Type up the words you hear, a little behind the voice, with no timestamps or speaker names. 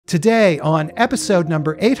Today, on episode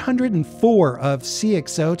number 804 of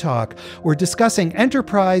CXOTalk, we're discussing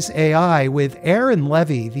enterprise AI with Aaron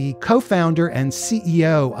Levie, the co-founder and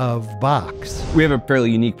CEO of Box. We have a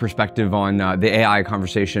fairly unique perspective on the AI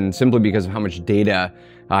conversation simply because of how much data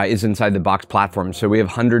is inside the Box platform. So we have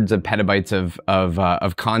hundreds of petabytes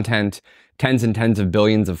of content, tens and tens of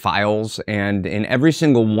billions of files, and in every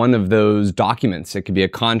single one of those documents, it could be a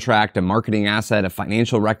contract, a marketing asset, a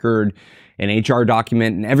financial record, an HR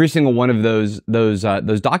document, and every single one of those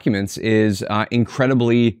documents is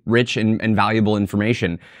incredibly rich and valuable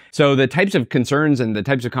information. So the types of concerns and the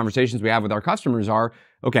types of conversations we have with our customers are,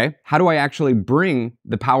 okay, how do I actually bring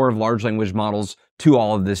the power of large language models to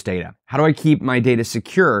all of this data? How do I keep my data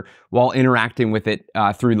secure while interacting with it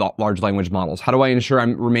through large language models? How do I ensure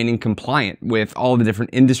I'm remaining compliant with all the different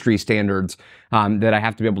industry standards that I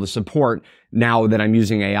have to be able to support now that I'm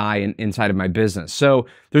using AI inside of my business? So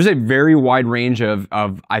there's a very wide range of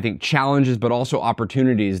I think, challenges, but also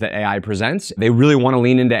opportunities that AI presents. They really want to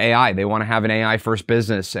lean into AI. They want to have an AI first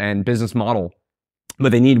business and business model,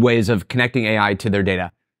 but they need ways of connecting AI to their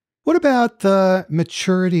data. What about the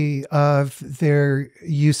maturity of their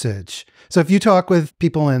usage? So if you talk with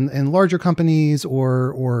people in larger companies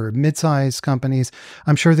or mid-sized companies,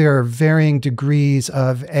 I'm sure there are varying degrees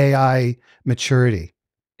of AI maturity.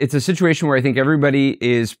 It's a situation where I think everybody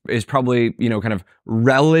is probably, kind of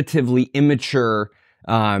relatively immature,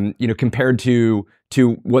 compared to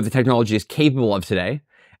what the technology is capable of today.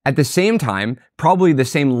 At the same time, probably the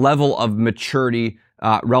same level of maturity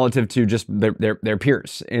relative to just their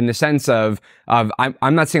peers, in the sense of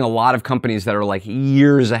I'm not seeing a lot of companies that are like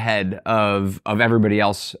years ahead of everybody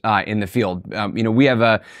else in the field.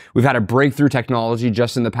 We've had a breakthrough technology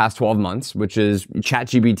just in the past 12 months, which is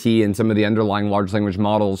ChatGPT and some of the underlying large language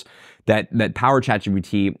models that power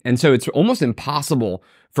ChatGPT. And so it's almost impossible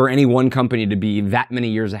for any one company to be that many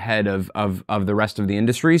years ahead of the rest of the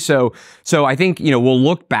industry. So I think, we'll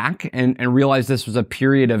look back and realize this was a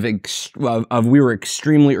period of we were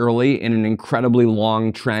extremely early in an incredibly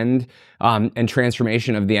long trend and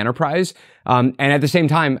transformation of the enterprise. And at the same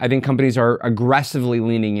time, I think companies are aggressively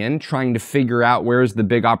leaning in, trying to figure out where's the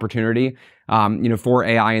big opportunity for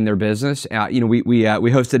AI in their business. We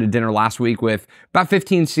hosted a dinner last week with about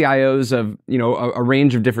 15 CIOs of, a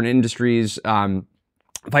range of different industries,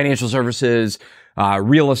 financial services,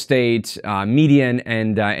 real estate, media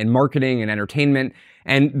and marketing and entertainment.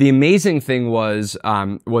 And the amazing thing was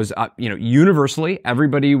universally,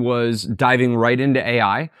 everybody was diving right into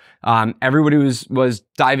AI. Everybody was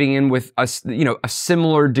diving in with a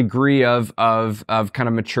similar degree of kind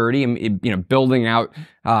of maturity and, building out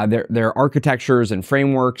their architectures and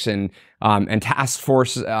frameworks and task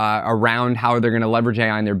force around how they're going to leverage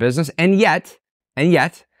AI in their business. And yet,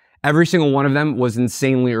 every single one of them was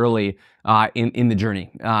insanely early in the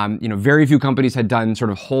journey. Very few companies had done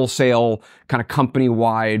sort of wholesale kind of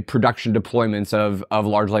company-wide production deployments of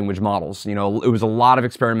large language models. It was a lot of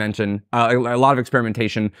experimentation,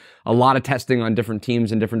 a lot of testing on different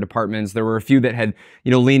teams and different departments. There were a few that had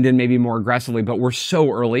leaned in maybe more aggressively, but we're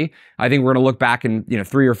so early. I think we're going to look back in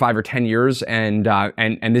 3 or 5 or 10 years, and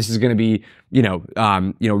this is going to be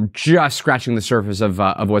just scratching the surface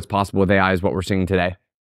of what's possible with AI is what we're seeing today.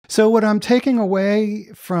 So what I'm taking away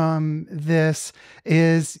from this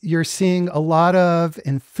is you're seeing a lot of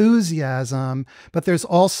enthusiasm, but there's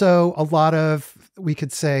also a lot of, we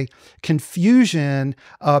could say, confusion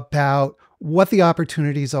about what the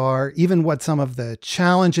opportunities are, even what some of the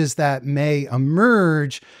challenges that may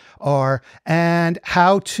emerge are, and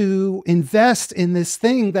how to invest in this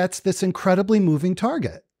thing that's this incredibly moving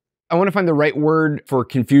target. I want to find the right word for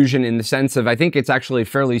confusion in the sense of, I think it's actually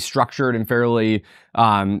fairly structured and fairly,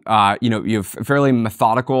 fairly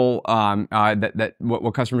methodical, that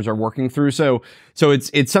what customers are working through. So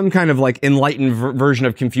it's some kind of like enlightened version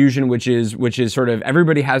of confusion, which is sort of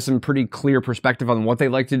everybody has some pretty clear perspective on what they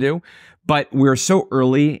like to do, but we're so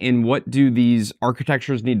early in what do these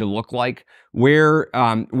architectures need to look like? Where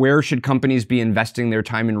should companies be investing their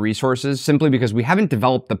time and resources? Simply because we haven't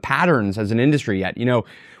developed the patterns as an industry yet.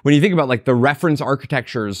 When you think about like the reference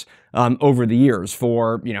architectures over the years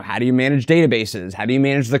for, how do you manage databases? How do you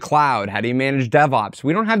manage the cloud? How do you manage DevOps?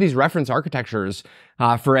 We don't have these reference architectures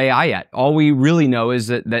for AI yet. All we really know is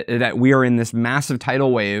that we are in this massive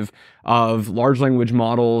tidal wave of large language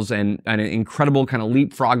models and an incredible kind of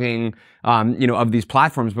leapfrogging, of these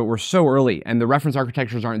platforms, but we're so early and the reference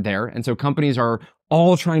architectures aren't there. And so companies are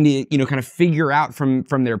all trying to, kind of figure out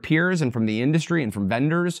from their peers and from the industry and from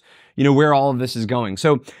vendors, where all of this is going.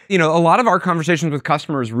 So, a lot of our conversations with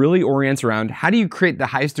customers really orients around how do you create the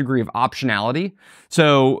highest degree of optionality?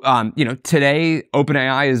 So, today,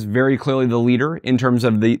 OpenAI is very clearly the leader in terms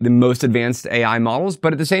of the most advanced AI models,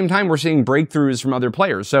 but at the same time, we're seeing breakthroughs from other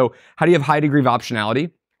players. So how do you have high degree of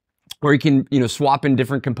optionality, where you can, swap in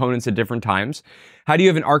different components at different times? How do you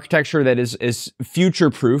have an architecture that is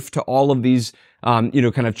future-proof to all of these,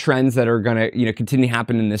 kind of trends that are going to, continue to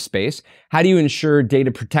happen in this space? How do you ensure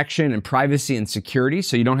data protection and privacy and security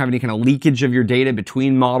so you don't have any kind of leakage of your data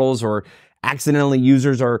between models, or accidentally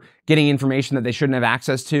users are getting information that they shouldn't have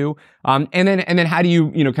access to? And then how do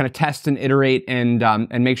you, kind of test and iterate and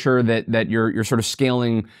make sure that you're sort of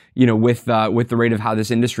scaling, with the rate of how this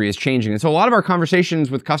industry is changing? And so a lot of our conversations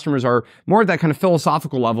with customers are more at that kind of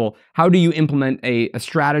philosophical level. How do you implement a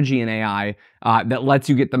strategy in AI that lets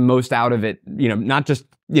you get the most out of it, not just,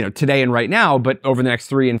 today and right now, but over the next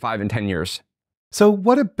 3 and 5 and 10 years? So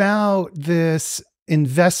what about this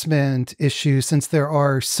investment issue, since there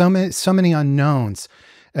are so many unknowns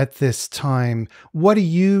at this time? What do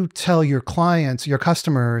you tell your clients, your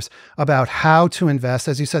customers, about how to invest?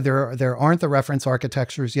 As you said, there aren't the reference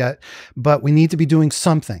architectures yet, but we need to be doing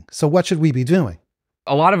something. So what should we be doing?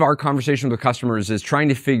 A lot of our conversation with customers is trying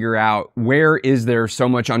to figure out where is there so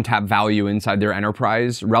much untapped value inside their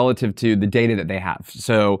enterprise relative to the data that they have.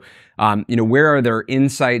 So, where are their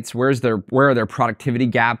insights? Where are their productivity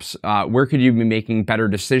gaps? Where could you be making better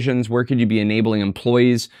decisions? Where could you be enabling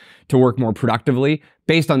employees to work more productively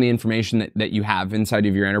based on the information that you have inside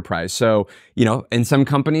of your enterprise? So, in some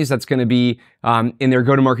companies, that's going to be in their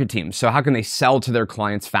go-to-market teams. So how can they sell to their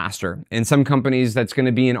clients faster? In some companies, that's going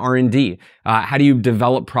to be in R&D. How do you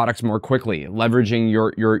develop products more quickly, leveraging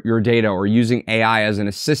your data or using AI as an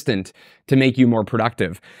assistant to make you more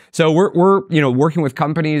productive? So we're working with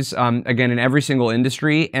companies, again, in every single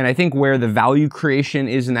industry. And I think where the value creation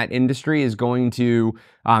is in that industry is going to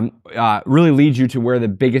really lead you to where the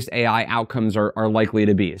biggest AI outcomes are likely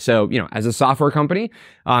to be. So, as a software company,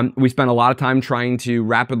 we spend a lot of time trying to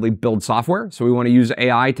rapidly build software. So we want to use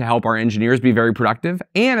AI to help our engineers be very productive.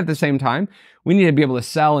 And at the same time, we need to be able to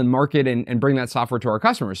sell and market and bring that software to our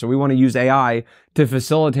customers. So we want to use AI to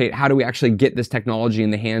facilitate how do we actually get this technology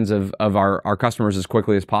in the hands of our customers as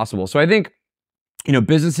quickly as possible. So I think,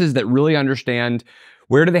 businesses that really understand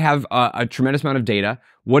where do they have a tremendous amount of data,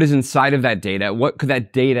 what is inside of that data, what could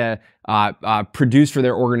that data produce for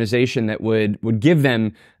their organization that would give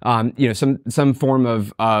them some form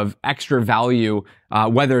of extra value,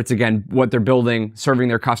 whether it's, again, what they're building, serving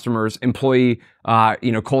their customers, employee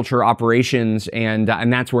culture, operations, and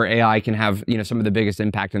that's where AI can have some of the biggest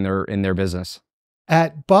impact in their business.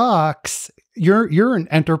 At Box, you're an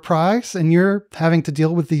enterprise and you're having to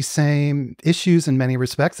deal with these same issues in many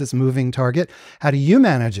respects, this moving target. How do you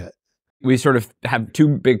manage it? We sort of have two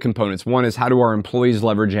big components. One is how do our employees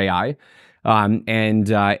leverage AI? And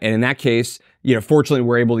in that case, fortunately,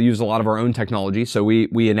 we're able to use a lot of our own technology. So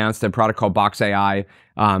we announced a product called Box AI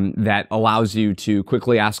that allows you to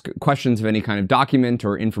quickly ask questions of any kind of document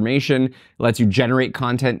or information. It lets you generate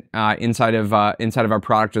content inside of our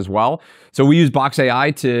product as well. So we use Box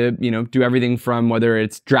AI to do everything from whether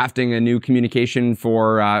it's drafting a new communication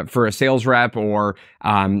for a sales rep or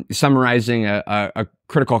summarizing a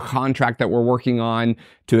critical contract that we're working on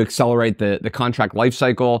to accelerate the contract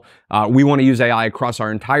lifecycle. We want to use AI across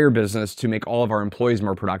our entire business to make all of our employees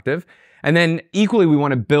more productive. And then equally, we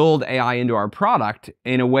want to build AI into our product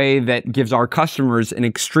in a way that gives our customers an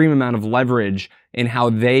extreme amount of leverage in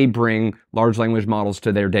how they bring large language models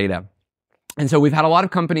to their data. And so we've had a lot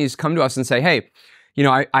of companies come to us and say, hey,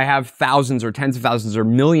 I have thousands or tens of thousands or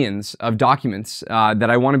millions of documents that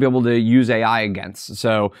I want to be able to use AI against.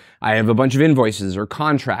 So I have a bunch of invoices or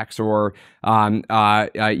contracts or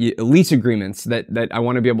lease agreements that I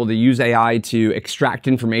want to be able to use AI to extract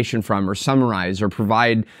information from or summarize or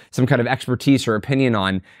provide some kind of expertise or opinion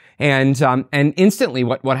on. And instantly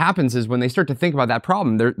what happens is when they start to think about that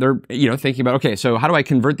problem, they're thinking about, okay, so how do I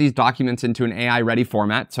convert these documents into an AI ready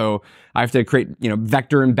format? So I have to create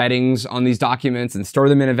vector embeddings on these documents and store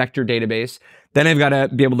them in a vector database. Then I've got to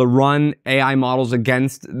be able to run AI models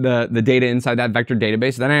against the data inside that vector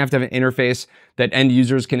database. Then I have to have an interface that end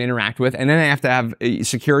users can interact with. And then I have to have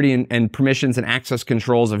security and permissions and access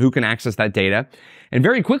controls of who can access that data. And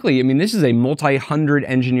very quickly, this is a multi-hundred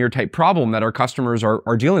engineer type problem that our customers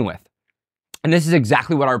are dealing with. And this is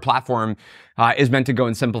exactly what our platform is meant to go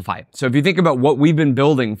and simplify. So if you think about what we've been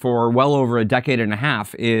building for well over a decade and a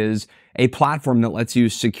half is a platform that lets you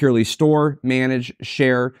securely store, manage,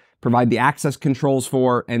 share, provide the access controls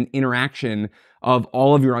for, and interaction of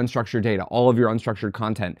all of your unstructured data, all of your unstructured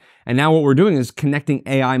content. And now what we're doing is connecting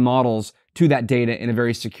AI models to that data in a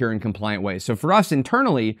very secure and compliant way. So for us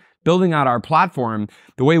internally, building out our platform,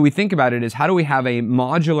 the way we think about it is, how do we have a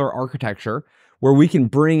modular architecture where we can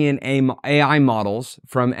bring in AI models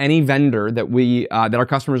from any vendor that that our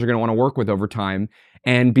customers are going to want to work with over time,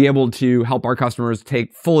 and be able to help our customers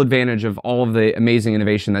take full advantage of all of the amazing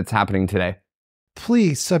innovation that's happening today.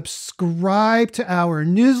 Please subscribe to our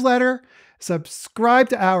newsletter, subscribe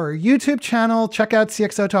to our YouTube channel, check out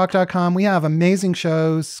CXOTalk.com. We have amazing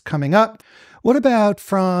shows coming up. What about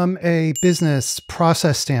from a business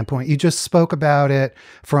process standpoint? You just spoke about it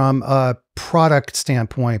from a product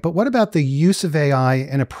standpoint, but what about the use of AI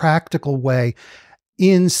in a practical way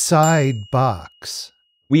inside Box?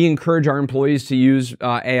 We encourage our employees to use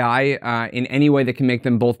AI in any way that can make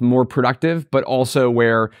them both more productive, but also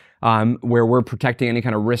where we're protecting any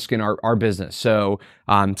kind of risk in our business. So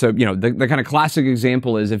the kind of classic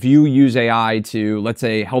example is, if you use AI to, let's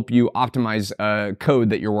say, help you optimize code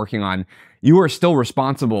that you're working on, you are still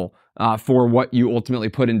responsible for what you ultimately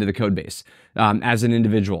put into the code base as an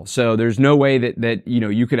individual. So there's no way that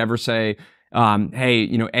you could ever say, hey,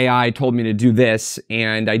 AI told me to do this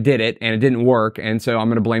and I did it and it didn't work, and so I'm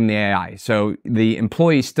going to blame the AI. So the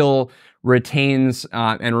employee still retains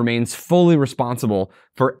and remains fully responsible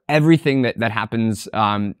for everything that happens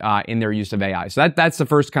in their use of AI. So that's the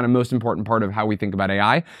first kind of most important part of how we think about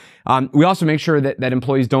AI. We also make sure that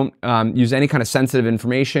employees don't use any kind of sensitive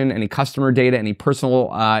information, any customer data, any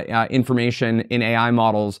personal information in AI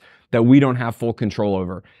models that we don't have full control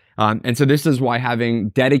over. And so this is why having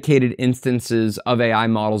dedicated instances of AI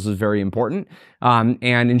models is very important,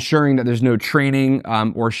 and ensuring that there's no training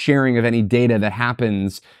or sharing of any data that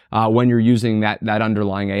happens when you're using that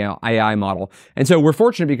underlying AI model. And so we're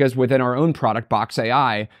fortunate because within our own product, Box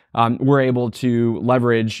AI, we're able to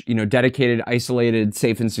leverage dedicated, isolated,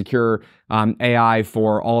 safe, and secure AI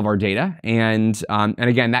for all of our data. And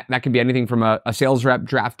again, that could be anything from a sales rep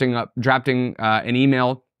drafting an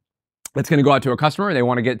email that's going to go out to a customer. They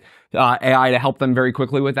want to get AI to help them very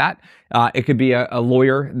quickly with that. It could be a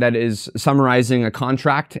lawyer that is summarizing a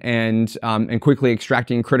contract and quickly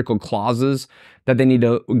extracting critical clauses that they need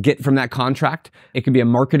to get from that contract. It could be a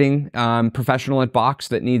marketing professional at Box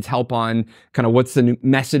that needs help on kind of what's the new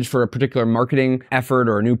message for a particular marketing effort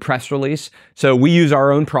or a new press release. So we use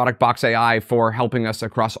our own product, Box AI, for helping us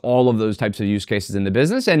across all of those types of use cases in the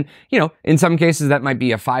business. And in some cases that might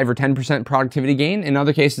be a 5 or 10% productivity gain. In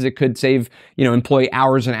other cases, it could save employee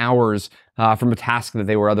hours and hours from a task that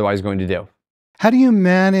they were otherwise going to do. How do you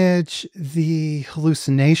manage the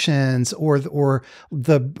hallucinations or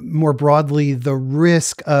the more broadly, the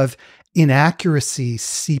risk of inaccuracy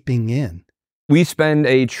seeping in? We spend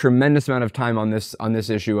a tremendous amount of time on this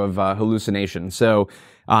issue of hallucination. So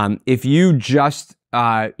if you just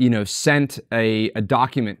sent a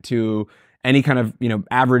document to any kind of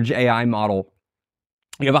average AI model,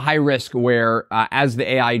 you have a high risk where as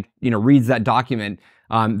the AI reads that document,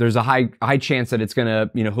 there's a high chance that it's going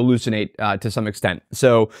to hallucinate to some extent.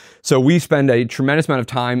 So we spend a tremendous amount of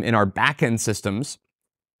time in our backend systems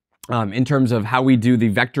in terms of how we do the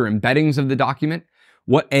vector embeddings of the document,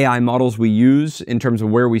 what AI models we use in terms of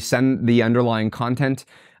where we send the underlying content,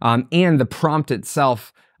 and the prompt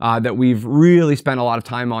itself. That we've really spent a lot of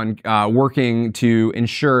time on working to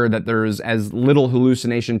ensure that there's as little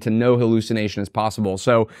hallucination to no hallucination as possible.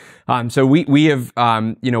 So we have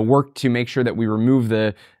worked to make sure that we remove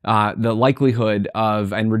the likelihood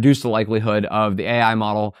of and reduce the likelihood of the AI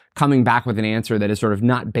model coming back with an answer that is sort of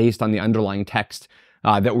not based on the underlying text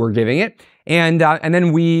that we're giving it. And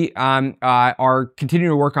then we are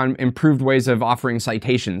continuing to work on improved ways of offering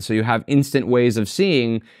citations. So you have instant ways of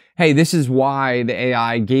seeing, hey, this is why the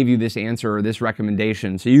AI gave you this answer or this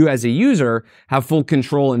recommendation. So you as a user have full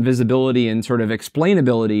control and visibility and sort of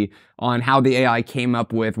explainability on how the AI came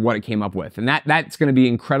up with what it came up with. And that's going to be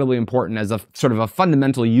incredibly important as a sort of a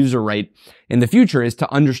fundamental user right in the future, is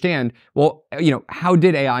to understand, well, how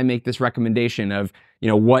did AI make this recommendation of,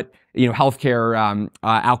 what healthcare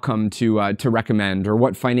outcome to recommend, or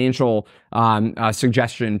what financial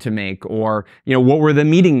suggestion to make, or what were the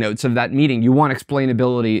meeting notes of that meeting. You want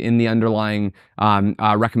explainability in the underlying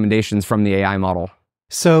recommendations from the AI model.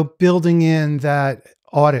 So building in that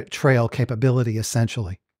audit trail capability,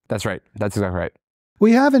 essentially. That's right. That's exactly right.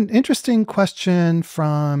 We have an interesting question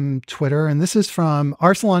from Twitter, and this is from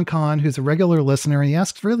Arsalan Khan, who's a regular listener. He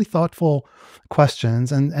asks really thoughtful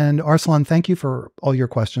questions. And Arsalan, thank you for all your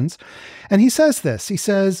questions. And he says this. He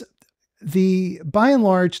says, by and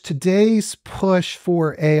large, today's push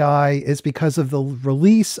for AI is because of the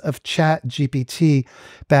release of ChatGPT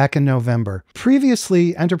back in November.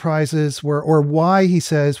 Previously, enterprises were, or why he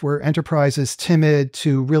says were enterprises timid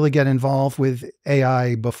to really get involved with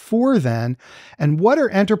AI before then, and what are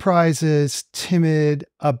enterprises timid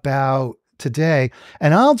about today?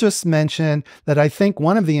 And I'll just mention that I think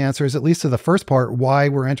one of the answers, at least to the first part, why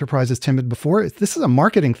were enterprises timid before, this is a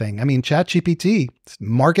marketing thing. I mean, ChatGPT, it's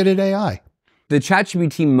marketed AI. The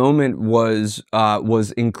ChatGPT moment was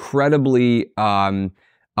incredibly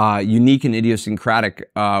unique and idiosyncratic,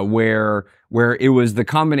 where it was the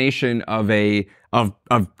combination of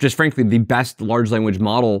just frankly the best large language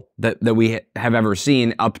model that we have ever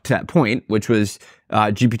seen up to that point, which was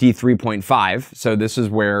GPT 3.5. So this is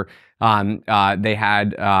where they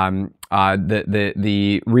had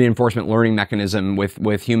the reinforcement learning mechanism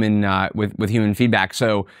with human feedback.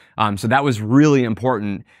 So that was really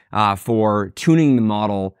important for tuning the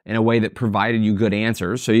model in a way that provided you good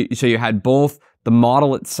answers. So you had both the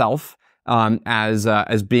model itself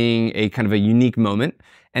as being a kind of a unique moment,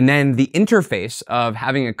 and then the interface of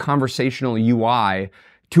having a conversational UI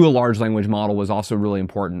to a large language model was also really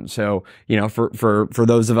important. So, you know, for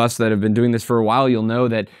those of us that have been doing this for a while, you'll know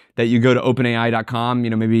that you go to openai.com, you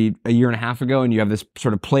know, maybe a year and a half ago, and you have this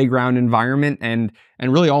sort of playground environment, and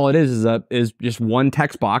really all it is just one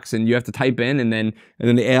text box, and you have to type in, and then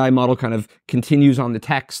the AI model kind of continues on the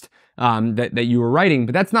text that you were writing.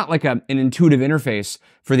 But that's not like an intuitive interface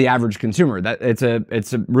for the average consumer. That it's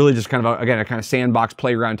a really just kind of a kind of sandbox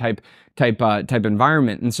playground type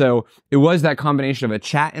environment. And so it was that combination of a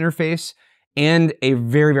chat interface and a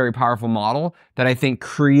very, very powerful model that I think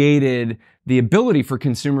created the ability for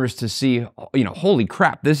consumers to see, you know, holy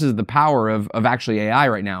crap, this is the power of actually AI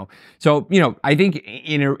right now. So, you know, I think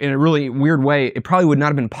in a really weird way, it probably would not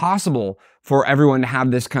have been possible for everyone to have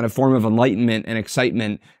this kind of form of enlightenment and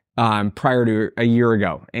excitement prior to a year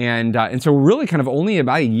ago. And so we're really kind of only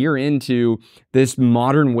about a year into this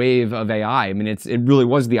modern wave of AI. I mean, it really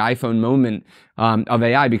was the iPhone moment of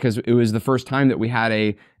AI, because it was the first time that we had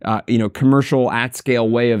a commercial at scale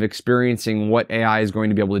way of experiencing what AI is going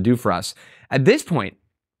to be able to do for us. At this point,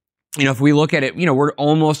 you know, if we look at it, you know, we're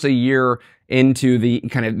almost a year into the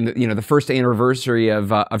kind of, you know, the first anniversary of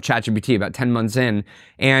ChatGPT, about 10 months in.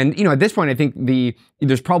 And, you know, at this point, I think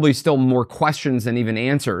there's probably still more questions than even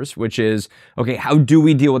answers, which is, okay, how do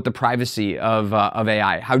we deal with the privacy of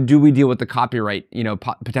AI? How do we deal with the copyright, you know,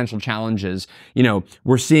 potential challenges? You know,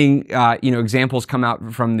 we're seeing, examples come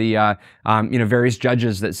out from the, various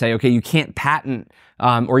judges that say, okay, you can't patent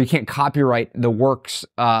or you can't copyright the works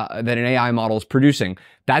that an AI model is producing.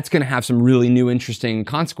 That's going to have some really new, interesting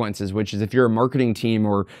consequences, which is if you're a marketing team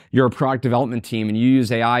or you're a product development team and you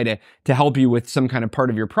use AI to help you with some kind of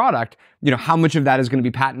part of your product, you know, how much of that is going to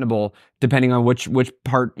be patentable depending on which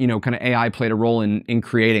part, you know, kind of AI played a role in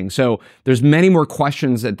creating. So there's many more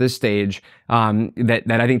questions at this stage that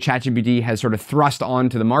I think ChatGPT has sort of thrust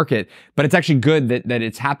onto the market, but it's actually good that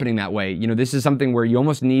it's happening that way. You know, this is something where you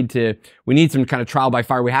almost we need some kind of trial by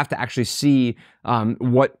fire. We have to actually see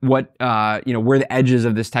where the edges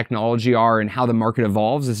of this technology are and how the market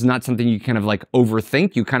evolves. This is not something you kind of like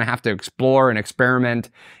overthink. You kind of have to explore and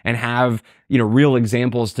experiment and have, you know, real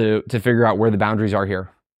examples to figure out where the boundaries are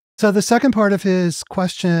here. So the second part of his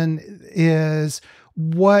question is,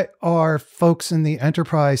 what are folks in the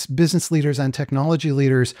enterprise, business leaders and technology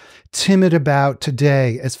leaders, timid about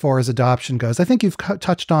today as far as adoption goes? I think you've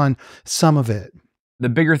touched on some of it. The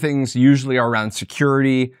bigger things usually are around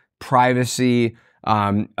security, privacy,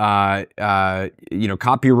 copyright,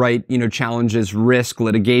 challenges, risk,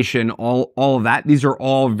 litigation, all of that. These are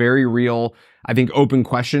all very real, I think, open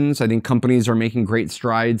questions. I think companies are making great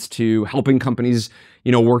strides to helping companies,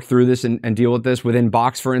 you know, work through this and deal with this. Within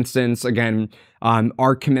Box, for instance, again,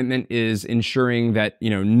 our commitment is ensuring that,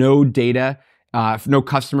 you know, no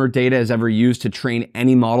customer data is ever used to train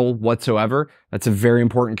any model whatsoever. That's a very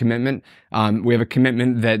important commitment. We have a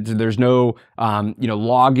commitment that there's no,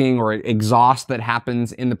 logging or exhaust that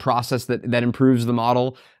happens in the process that improves the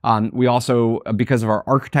model. We also, because of our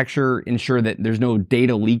architecture, ensure that there's no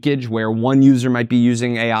data leakage where one user might be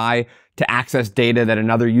using AI to access data that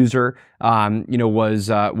another user, was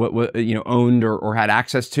owned or had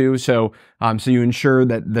access to. So you ensure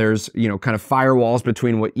that there's, kind of firewalls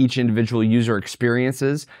between what each individual user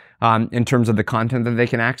experiences in terms of the content that they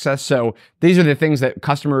can access. So these are the things that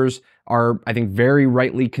customers are, I think, very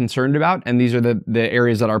rightly concerned about. And these are the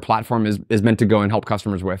areas that our platform is meant to go and help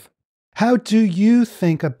customers with. How do you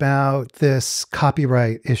think about this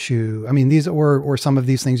copyright issue? I mean, these or some of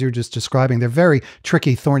these things you're just describing, they're very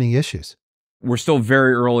tricky, thorny issues. we're still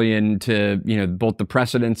very early into, both the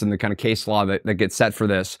precedents and the kind of case law that gets set for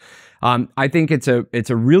this. I think it's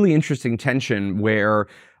a really interesting tension where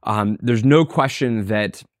there's no question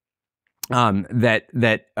that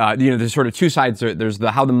there's sort of two sides. There's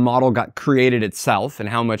how the model got created itself and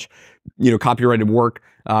how much copyrighted work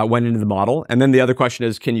went into the model, and then the other question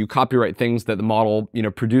is, can you copyright things that the model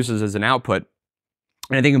produces as an output?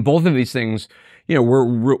 And I think in both of these things,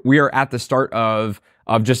 we are at the start of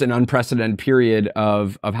just an unprecedented period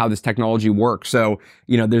of how this technology works. So,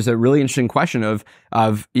 there's a really interesting question of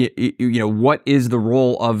what is the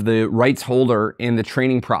role of the rights holder in the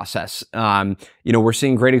training process? We're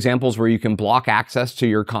seeing great examples where you can block access to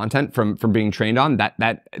your content from being trained on.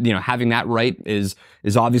 That having that right is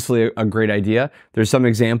obviously a great idea. There's some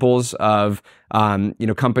examples of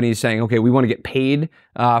companies saying, okay, we want to get paid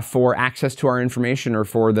for access to our information or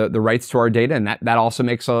for the rights to our data, and that also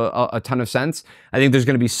makes a ton of sense. I think there's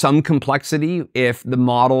going to be some complexity if the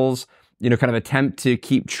models kind of attempt to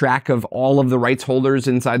keep track of all of the rights holders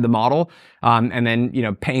inside the model, and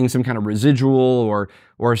then paying some kind of residual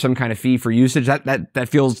or some kind of fee for usage. That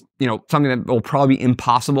feels something that will probably be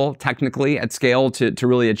impossible technically at scale to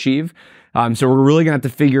really achieve. So we're really going to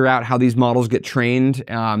have to figure out how these models get trained,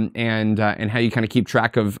 and how you kind of keep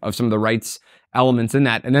track of some of the rights elements in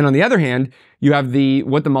that. And then on the other hand, you have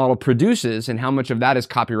what the model produces and how much of that is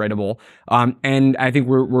copyrightable. And I think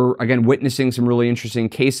we're again witnessing some really interesting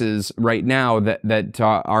cases right now that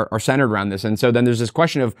are centered around this. And so then there's this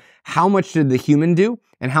question of how much did the human do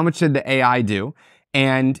and how much did the AI do?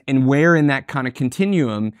 And where in that kind of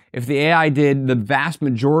continuum, if the AI did the vast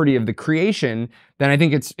majority of the creation, then I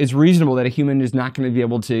think it's reasonable that a human is not going to be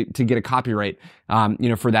able to get a copyright,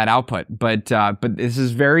 for that output. But this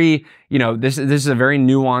is very, this is a very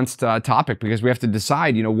nuanced topic, because we have to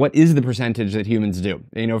decide, what is the percentage that humans do?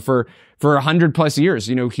 For 100+ years,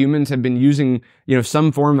 humans have been using,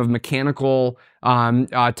 some form of mechanical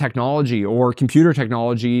technology or computer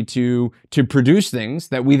technology to produce things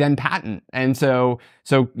that we then patent. And so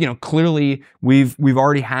clearly we've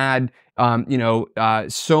already had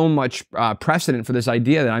so much precedent for this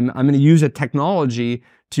idea that I'm going to use a technology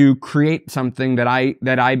to create something that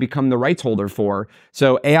I become the rights holder for.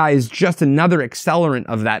 So AI is just another accelerant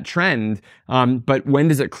of that trend. But when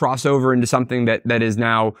does it cross over into something that is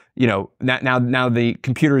now now the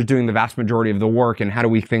computer is doing the vast majority of the work, and how do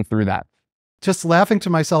we think through that? Just laughing to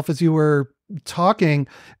myself as you were talking,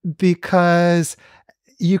 because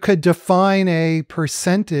you could define a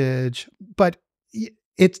percentage, but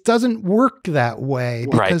it doesn't work that way,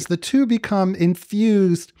 because the two become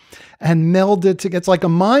infused and melded together. It's like a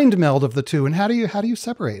mind meld of the two. And how do you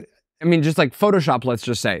separate it? I mean, just like Photoshop, let's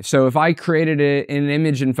just say. So if I created an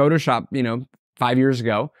image in Photoshop, 5 years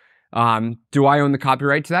ago, do I own the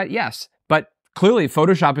copyright to that? Yes. But clearly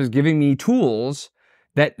Photoshop is giving me tools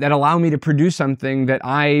that allow me to produce something that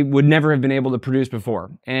I would never have been able to produce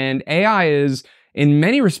before. And AI is, in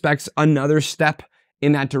many respects, another step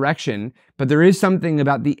in that direction. But there is something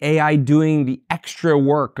about the AI doing the extra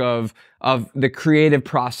work of the creative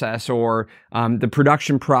process or the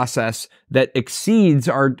production process that exceeds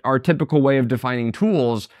our typical way of defining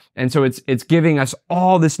tools. And so it's giving us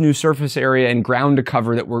all this new surface area and ground to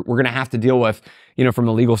cover that we're going to have to deal with, from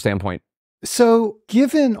a legal standpoint. So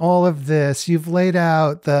given all of this, you've laid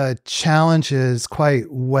out the challenges quite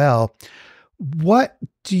well. What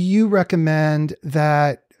do you recommend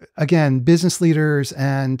that, again, business leaders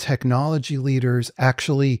and technology leaders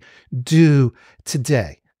actually do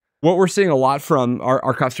today? What we're seeing a lot from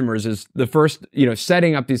our customers is the first,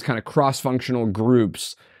 setting up these kind of cross-functional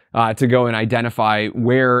groups to go and identify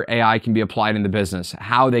where AI can be applied in the business,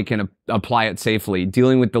 how they can apply it safely,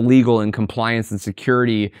 dealing with the legal and compliance and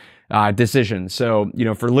security decisions. So,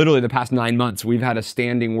 for literally the past 9 months, we've had a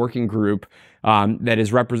standing working group that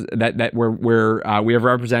is where we have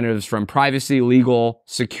representatives from privacy, legal,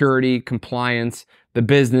 security, compliance, the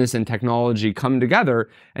business, and technology come together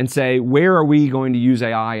and say, where are we going to use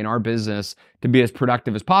AI in our business to be as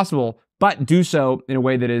productive as possible, but do so in a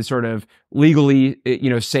way that is sort of legally,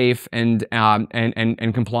 safe and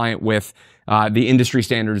compliant with the industry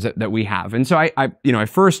standards that we have. And so I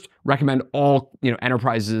first recommend all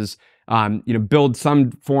enterprises build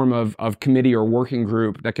some form of committee or working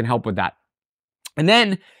group that can help with that. And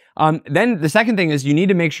then the second thing is you need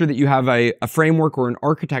to make sure that you have a framework or an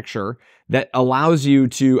architecture that allows you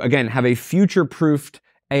to, again, have a future-proofed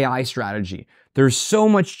AI strategy. There's so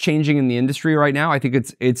much changing in the industry right now. I think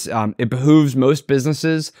it behooves most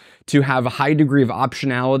businesses to have a high degree of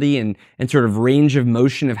optionality and sort of range of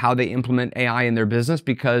motion of how they implement AI in their business,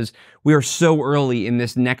 because we are so early in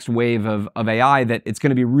this next wave of AI that it's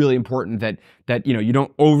going to be really important that you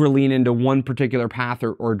don't overlean into one particular path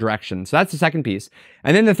or direction. So that's the second piece.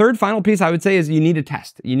 And then the third final piece I would say is you need to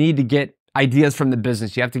test. You need to get ideas from the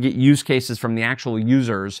business. You have to get use cases from the actual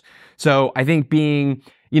users. So I think being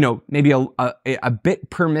maybe a bit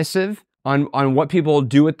permissive on what people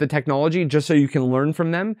do with the technology, just so you can learn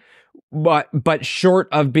from them, but short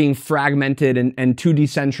of being fragmented and too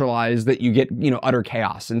decentralized that you get utter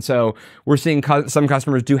chaos. And so we're seeing some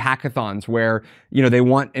customers do hackathons where they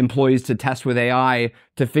want employees to test with AI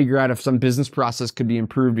to figure out if some business process could be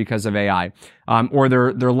improved because of AI, or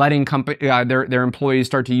they're letting their employees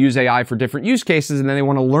start to use AI for different use cases, and then they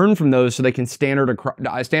want to learn from those so they can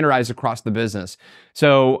standardize across the business.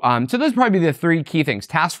 So those probably be the three key things: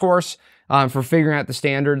 task force, for figuring out the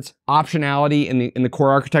standards, optionality in the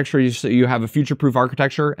core architecture, so you have a future-proof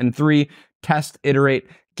architecture, and 3, test, iterate,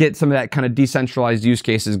 get some of that kind of decentralized use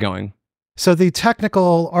cases going. So the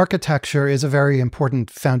technical architecture is a very important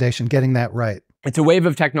foundation, getting that right. It's a wave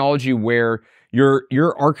of technology where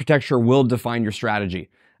your architecture will define your strategy.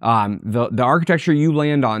 The architecture you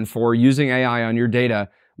land on for using AI on your data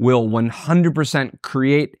will 100%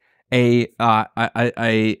 create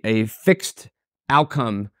a fixed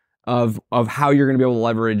outcome of how you're going to be able to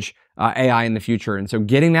leverage AI in the future. And so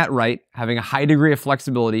getting that right, having a high degree of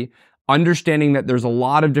flexibility, understanding that there's a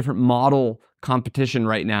lot of different model competition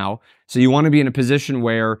right now. So you want to be in a position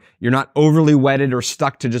where you're not overly wedded or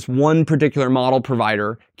stuck to just one particular model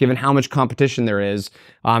provider, given how much competition there is.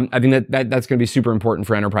 I think that's going to be super important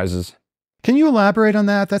for enterprises. Can you elaborate on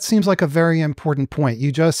that? That seems like a very important point.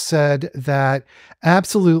 You just said that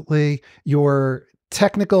absolutely your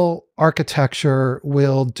technical architecture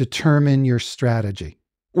will determine your strategy.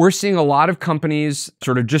 We're seeing a lot of companies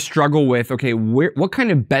sort of just struggle with, okay, what kind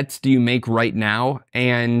of bets do you make right now,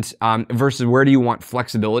 and versus where do you want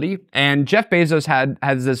flexibility? And Jeff Bezos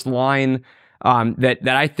has this line that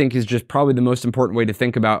I think is just probably the most important way to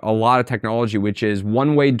think about a lot of technology, which is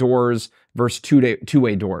one-way doors versus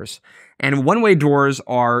two-way doors. And one-way doors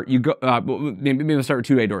are, maybe we'll start with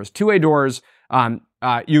two-way doors. Two-way doors,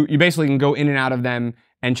 you basically can go in and out of them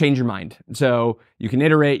and change your mind. So you can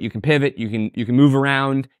iterate, you can pivot, you can move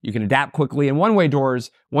around, you can adapt quickly. And one-way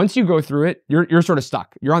doors, once you go through it, you're sort of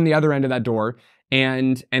stuck. You're on the other end of that door,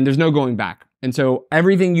 and there's no going back. And so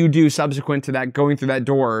everything you do subsequent to that, going through that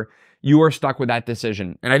door, you are stuck with that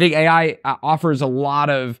decision. And I think AI offers a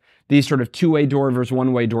lot of these sort of two-way door versus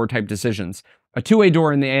one-way door type decisions. A two-way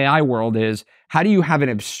door in the AI world is, how do you have an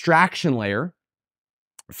abstraction layer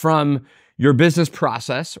from your business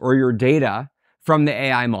process or your data from the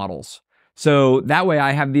AI models? So that way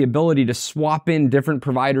I have the ability to swap in different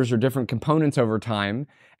providers or different components over time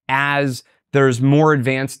as there's more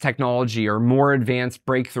advanced technology or more advanced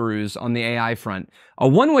breakthroughs on the AI front. A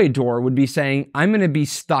one-way door would be saying, I'm going to be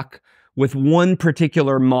stuck with one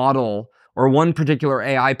particular model or one particular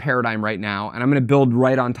AI paradigm right now, and I'm going to build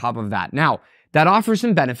right on top of that. Now, that offers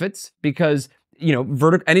some benefits because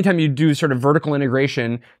anytime you do sort of vertical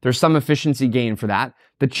integration, there's some efficiency gain for that.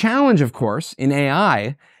 The challenge, of course, in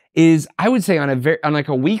AI is, I would say on like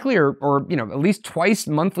a weekly or at least twice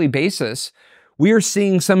monthly basis, we are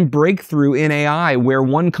seeing some breakthrough in AI where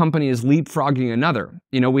one company is leapfrogging another.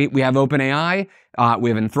 We have OpenAI, we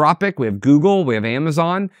have Anthropic, we have Google, we have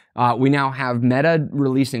Amazon, we now have Meta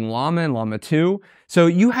releasing Llama and Llama 2. So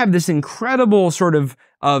you have this incredible sort of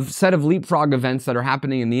set of leapfrog events that are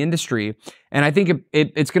happening in the industry. And I think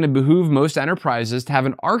it's going to behoove most enterprises to have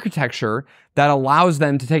an architecture that allows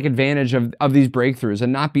them to take advantage of these breakthroughs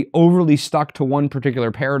and not be overly stuck to one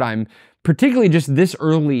particular paradigm, particularly just this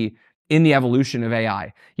early in the evolution of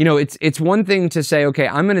AI. It's one thing to say, okay,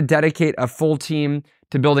 I'm going to dedicate a full team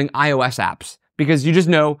to building iOS apps, because you just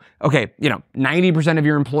know, okay, 90% of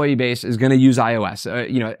your employee base is going to use iOS.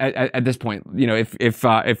 At this point,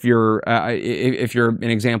 if you're an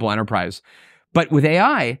example enterprise, but with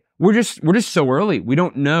AI, we're just so early. We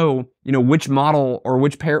don't know, which model or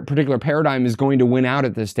which particular paradigm is going to win out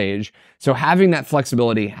at this stage. So having that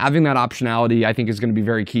flexibility, having that optionality, I think is going to be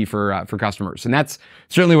very key for customers, and that's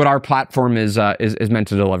certainly what our platform is meant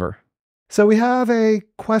to deliver. So we have a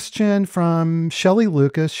question from Shelly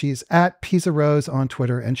Lucas. She's at Pizza Rose on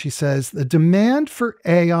Twitter, and she says, the demand for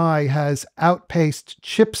AI has outpaced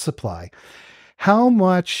chip supply. How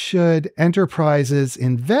much should enterprises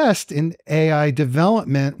invest in AI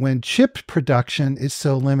development when chip production is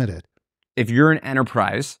so limited? If you're an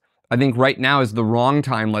enterprise, I think right now is the wrong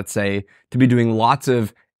time, let's say, to be doing lots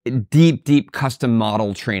of deep custom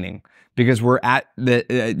model training, because we're at the,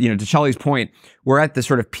 to Shelly's point, we're at the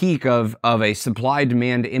sort of peak of a supply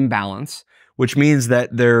demand imbalance, which means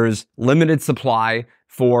that there's limited supply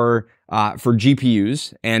for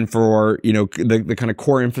GPUs and for, the kind of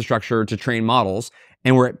core infrastructure to train models.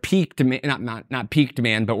 And we're at peak demand, not peak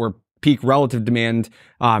demand, but we're peak relative demand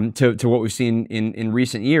to what we've seen in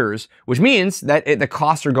recent years, which means that the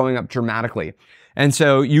costs are going up dramatically. And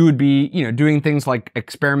so you would be, doing things like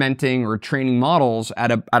experimenting or training models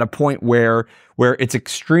at a point where it's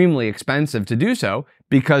extremely expensive to do so,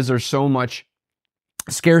 because there's so much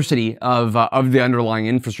scarcity of the underlying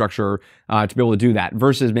infrastructure to be able to do that,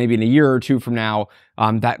 versus maybe in a year or two from now,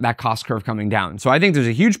 that cost curve coming down. So I think there's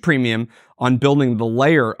a huge premium on building the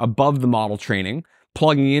layer above the model training,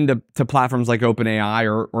 plugging into platforms like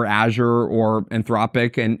OpenAI or Azure or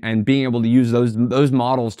Anthropic, and being able to use those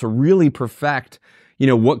models to really perfect,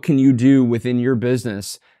 what can you do within your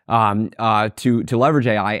business to leverage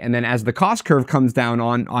AI. And then as the cost curve comes down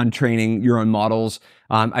on training your own models,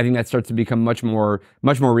 I think that starts to become much more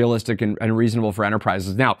realistic and reasonable for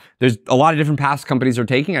enterprises. Now, there's a lot of different paths companies are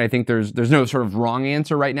taking. I think there's no sort of wrong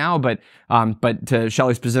answer right now, but to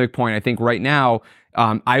Shelly's specific point, I think right now,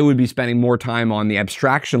 I would be spending more time on the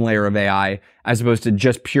abstraction layer of AI as opposed to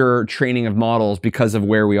just pure training of models, because of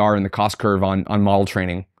where we are in the cost curve on model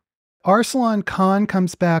training. Arsalan Khan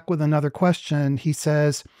comes back with another question. He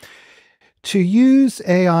says, to use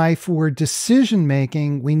AI for decision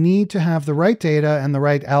making, we need to have the right data and the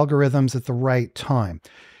right algorithms at the right time.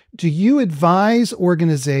 Do you advise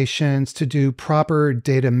organizations to do proper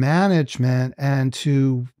data management and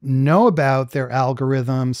to know about their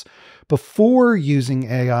algorithms before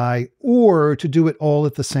using AI, or to do it all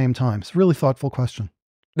at the same time? It's a really thoughtful question.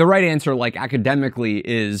 The right answer, like academically,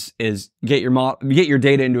 is get your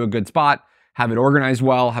data into a good spot, have it organized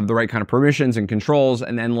well, have the right kind of permissions and controls,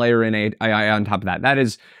 and then layer in AI on top of that. That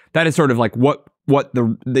is sort of like what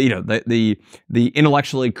the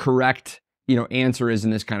intellectually correct answer is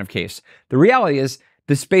in this kind of case. The reality is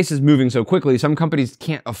the space is moving so quickly. Some companies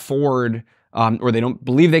can't afford, or they don't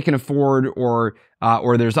believe they can afford, or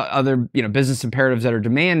there's other business imperatives that are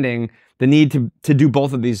demanding the need to do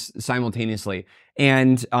both of these simultaneously.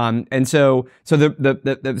 And so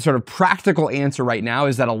the sort of practical answer right now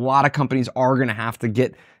is that a lot of companies are going to have to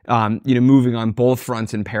get moving on both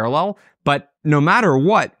fronts in parallel. But no matter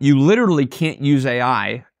what, you literally can't use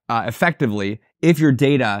AI effectively if your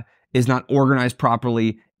data is not organized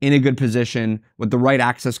properly, in a good position, with the right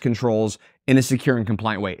access controls, in a secure and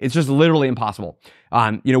compliant way. It's just literally impossible.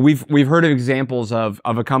 We've heard of examples of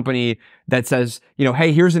a company that says,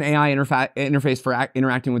 hey, here's an AI interface for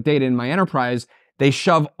interacting with data in my enterprise. They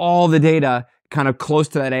shove all the data kind of close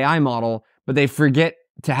to that AI model, but they forget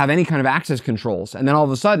to have any kind of access controls. And then all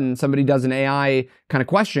of a sudden, somebody does an AI kind of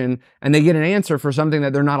question, and they get an answer for something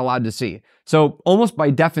that they're not allowed to see. So almost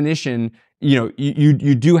by definition,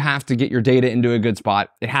 you do have to get your data into a good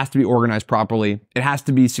spot. It has to be organized properly. It has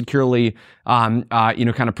to be securely, kind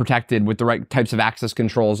of protected with the right types of access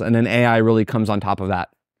controls. And then AI really comes on top of that.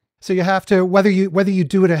 So you have to, whether you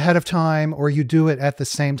do it ahead of time or you do it at the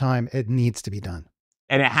same time, it needs to be done.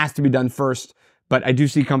 And it has to be done first. But I do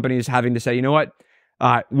see companies having to say, you know what,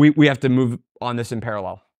 we have to move on this in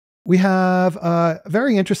parallel. We have a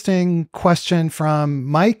very interesting question from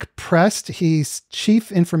Mike Prest. He's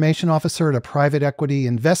Chief Information Officer at a private equity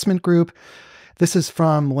investment group. This is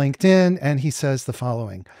from LinkedIn, and he says the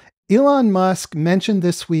following. Elon Musk mentioned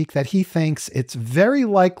this week that he thinks it's very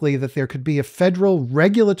likely that there could be a federal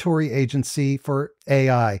regulatory agency for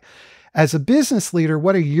AI. As a business leader,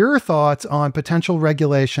 what are your thoughts on potential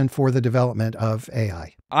regulation for the development of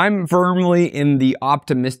AI? I'm firmly in the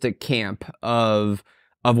optimistic camp of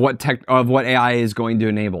what AI is going to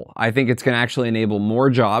enable. I think it's going to actually enable more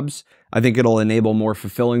jobs. I think it'll enable more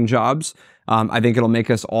fulfilling jobs. I think it'll make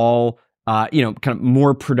us all, kind of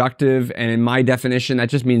more productive. And in my definition, that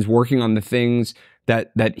just means working on the things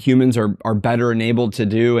that humans are better enabled to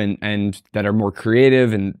do, and that are more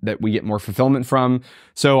creative, and that we get more fulfillment from.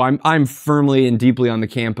 So I'm firmly and deeply on the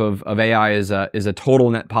camp of AI is a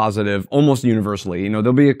total net positive, almost universally.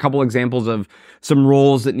 There'll be a couple examples of some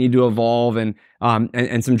roles that need to evolve and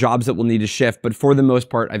some jobs that will need to shift, but for the most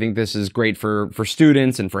part, I think this is great for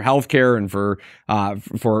students and for healthcare and for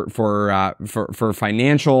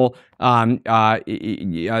financial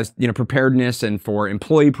preparedness and for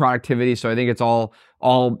employee productivity. So I think it's all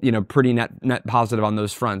pretty net positive on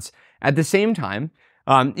those fronts. At the same time,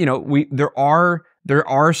 there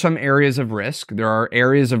are some areas of risk. There are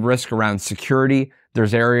areas of risk around security.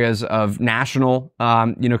 There's areas of national,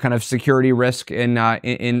 kind of security risk in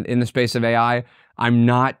the space of AI. I'm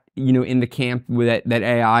not in the camp that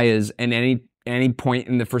AI is at any point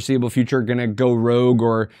in the foreseeable future going to go rogue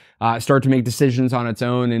or start to make decisions on its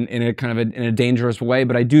own in a kind of in a dangerous way.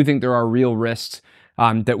 But I do think there are real risks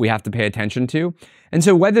that we have to pay attention to. And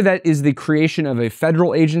so whether that is the creation of a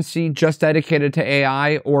federal agency just dedicated to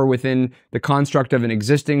AI or within the construct of an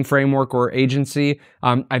existing framework or agency,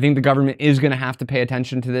 I think the government is going to have to pay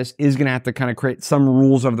attention to this, is going to have to kind of create some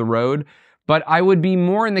rules of the road. But I would be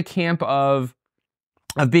more in the camp of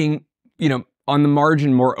being, on the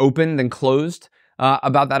margin more open than closed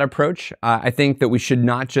about that approach. I think that we should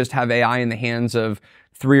not just have AI in the hands of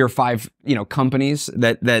 3 or 5, companies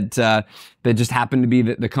that just happen to be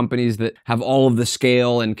the companies that have all of the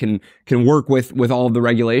scale and can work with all of the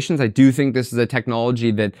regulations. I do think this is a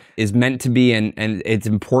technology that is meant to be, and it's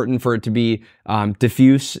important for it to be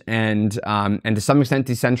diffuse and to some extent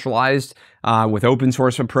decentralized with open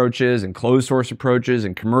source approaches and closed source approaches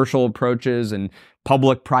and commercial approaches and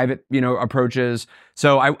public-private, approaches.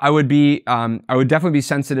 So I would definitely be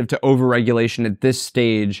sensitive to overregulation at this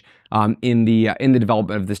stage in the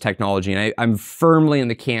development of this technology. And I'm firmly in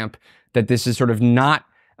the camp that this is sort of not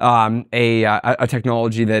a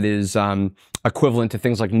technology that is equivalent to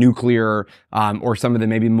things like nuclear or some of the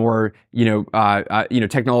maybe more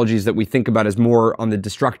technologies that we think about as more on the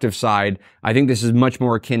destructive side. I think this is much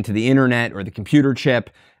more akin to the internet or the computer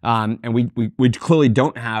chip, and we clearly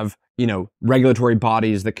don't have regulatory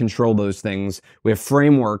bodies that control those things. We have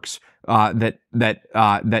frameworks that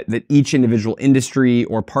each individual industry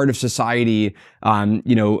or part of society,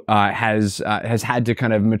 has had to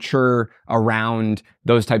kind of mature around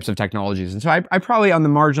those types of technologies. And so I probably on the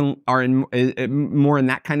margin are more in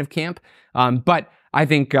that kind of camp. But I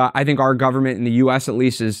think our government in the U.S. at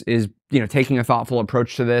least is taking a thoughtful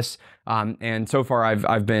approach to this. And so far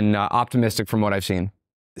I've been optimistic from what I've seen.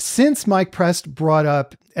 Since Mike Prest brought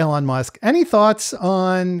up Elon Musk, any thoughts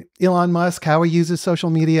on Elon Musk, how he uses social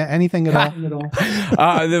media, anything at all?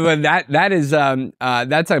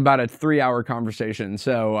 That's about a 3-hour conversation.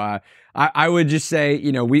 So I would just say,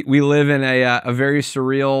 we live in a very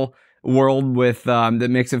surreal world with that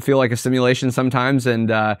makes it feel like a simulation sometimes,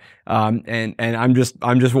 and I'm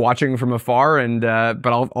just watching from afar, and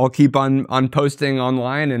but I'll keep on posting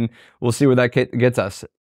online, and we'll see where that gets us.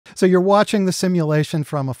 So you're watching the simulation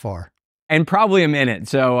from afar, and probably am in it.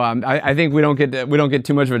 So I think we don't get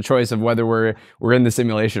too much of a choice of whether we're in the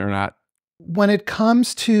simulation or not. When it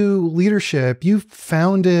comes to leadership, you've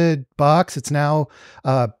founded Box. It's now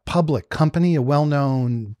a public company, a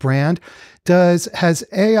well-known brand. Has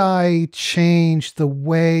AI changed the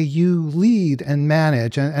way you lead and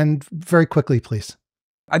manage? And very quickly, please.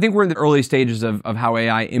 I think we're in the early stages of how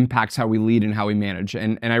AI impacts how we lead and how we manage.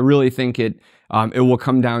 And I really think it will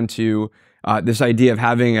come down to this idea of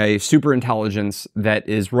having a super intelligence that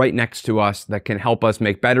is right next to us that can help us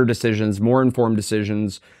make better decisions, more informed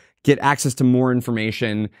decisions, get access to more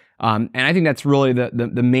information. And I think that's really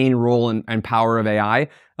the main role and power of AI.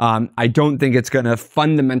 I don't think it's going to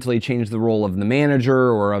fundamentally change the role of the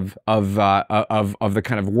manager or of the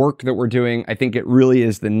kind of work that we're doing. I think it really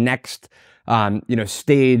is the next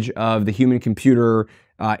stage of the human-computer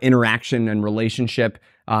interaction and relationship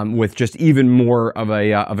with just even more of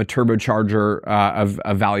a turbocharger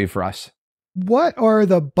of value for us. What are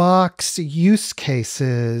the Box use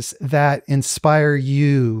cases that inspire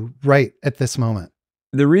you right at this moment?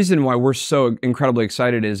 The reason why we're so incredibly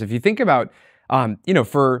excited is if you think about,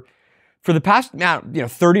 for the past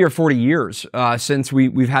 30 or 40 years since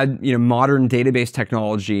we've had modern database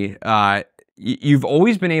technology, you've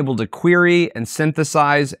always been able to query and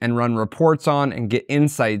synthesize and run reports on and get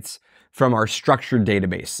insights from our structured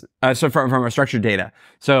database. So from our structured data.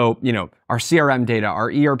 So, our CRM data,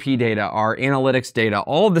 our ERP data, our analytics data,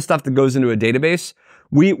 all of the stuff that goes into a database,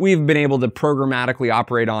 we've been able to programmatically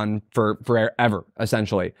operate on for forever,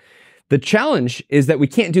 essentially. The challenge is that we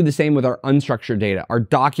can't do the same with our unstructured data, our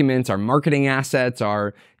documents, our marketing assets,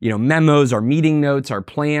 our memos, our meeting notes, our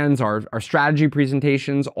plans, our strategy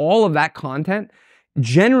presentations. All of that content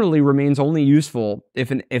generally remains only useful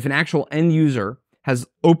if an actual end user has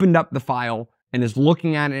opened up the file and is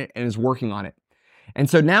looking at it and is working on it. And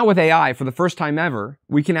so now with AI, for the first time ever,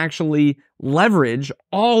 we can actually leverage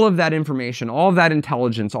all of that information, all of that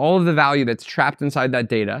intelligence, all of the value that's trapped inside that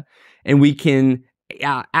data, and we can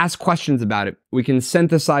ask questions about it. We can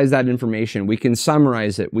synthesize that information. We can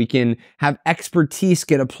summarize it. We can have expertise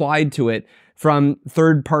get applied to it from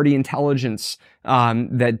third-party intelligence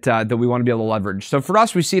that we want to be able to leverage. So for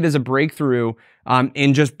us, we see it as a breakthrough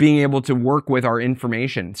in just being able to work with our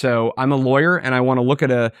information. So I'm a lawyer and I want to look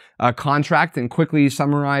at a contract and quickly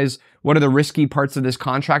summarize what are the risky parts of this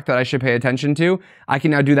contract that I should pay attention to. I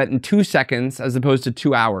can now do that in 2 seconds as opposed to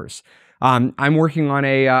 2 hours. I'm working on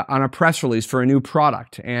a press release for a new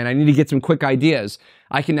product and I need to get some quick ideas.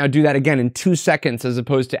 I can now do that again in 2 seconds as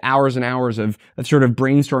opposed to hours and hours of sort of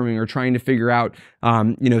brainstorming or trying to figure out,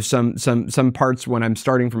 some parts when I'm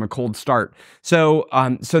starting from a cold start. So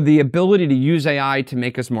the ability to use AI to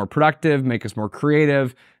make us more productive, make us more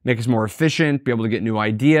creative, make us more efficient, be able to get new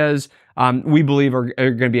ideas, we believe are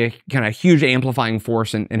going to be a kind of huge amplifying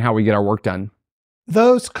force in how we get our work done.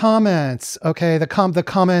 Those comments, okay, the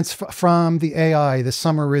comments from the AI, the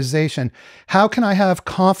summarization, how can I have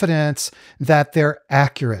confidence that they're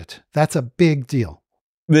accurate? That's a big deal.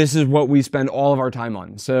 This is what we spend all of our time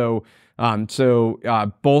on. So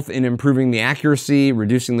both in improving the accuracy,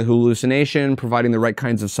 reducing the hallucination, providing the right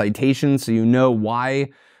kinds of citations so you know why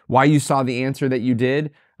you saw the answer that you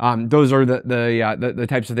did. Those are the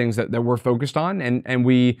types of things that we're focused on, and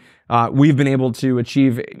we've been able to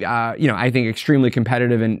achieve, I think extremely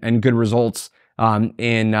competitive and good results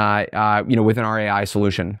within our AI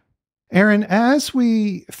solution. Aaron, as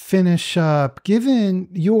we finish up, given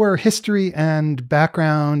your history and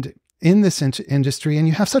background in this industry, and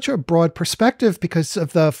you have such a broad perspective because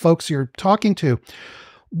of the folks you're talking to,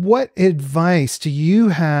 what advice do you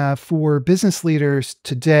have for business leaders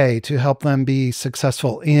today to help them be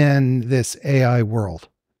successful in this AI world?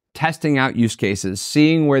 Testing out use cases,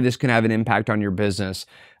 seeing where this can have an impact on your business.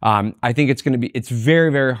 I think it's very,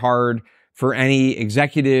 very hard for any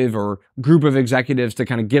executive or group of executives to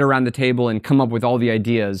kind of get around the table and come up with all the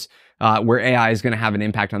ideas where AI is going to have an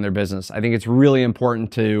impact on their business. I think it's really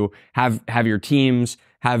important to have your teams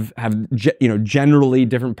have generally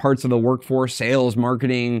different parts of the workforce, sales,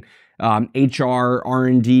 marketing, HR,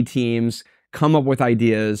 R&D teams, come up with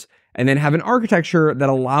ideas, and then have an architecture that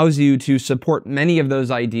allows you to support many of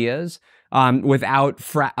those ideas without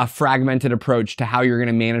a fragmented approach to how you're going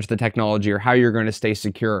to manage the technology or how you're going to stay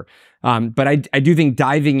secure. But I do think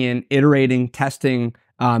diving in, iterating, testing,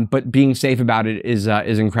 but being safe about it is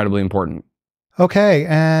incredibly important. Okay,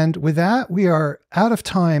 and with that, we are out of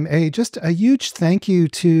time. Just a huge thank you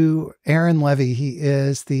to Aaron Levie. He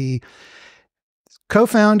is the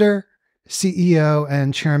co-founder, CEO,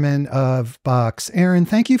 and chairman of Box. Aaron,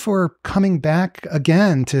 thank you for coming back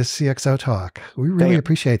again to CXOTalk. We really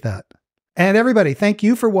appreciate that. And everybody, thank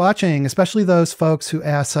you for watching, especially those folks who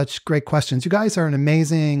asked such great questions. You guys are an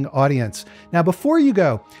amazing audience. Now, before you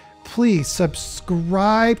go, please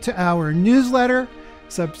subscribe to our newsletter.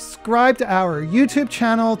 Subscribe to our YouTube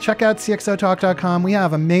channel. Check out CXOTalk.com. We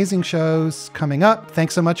have amazing shows coming up.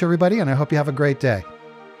 Thanks so much, everybody, and I hope you have a great day.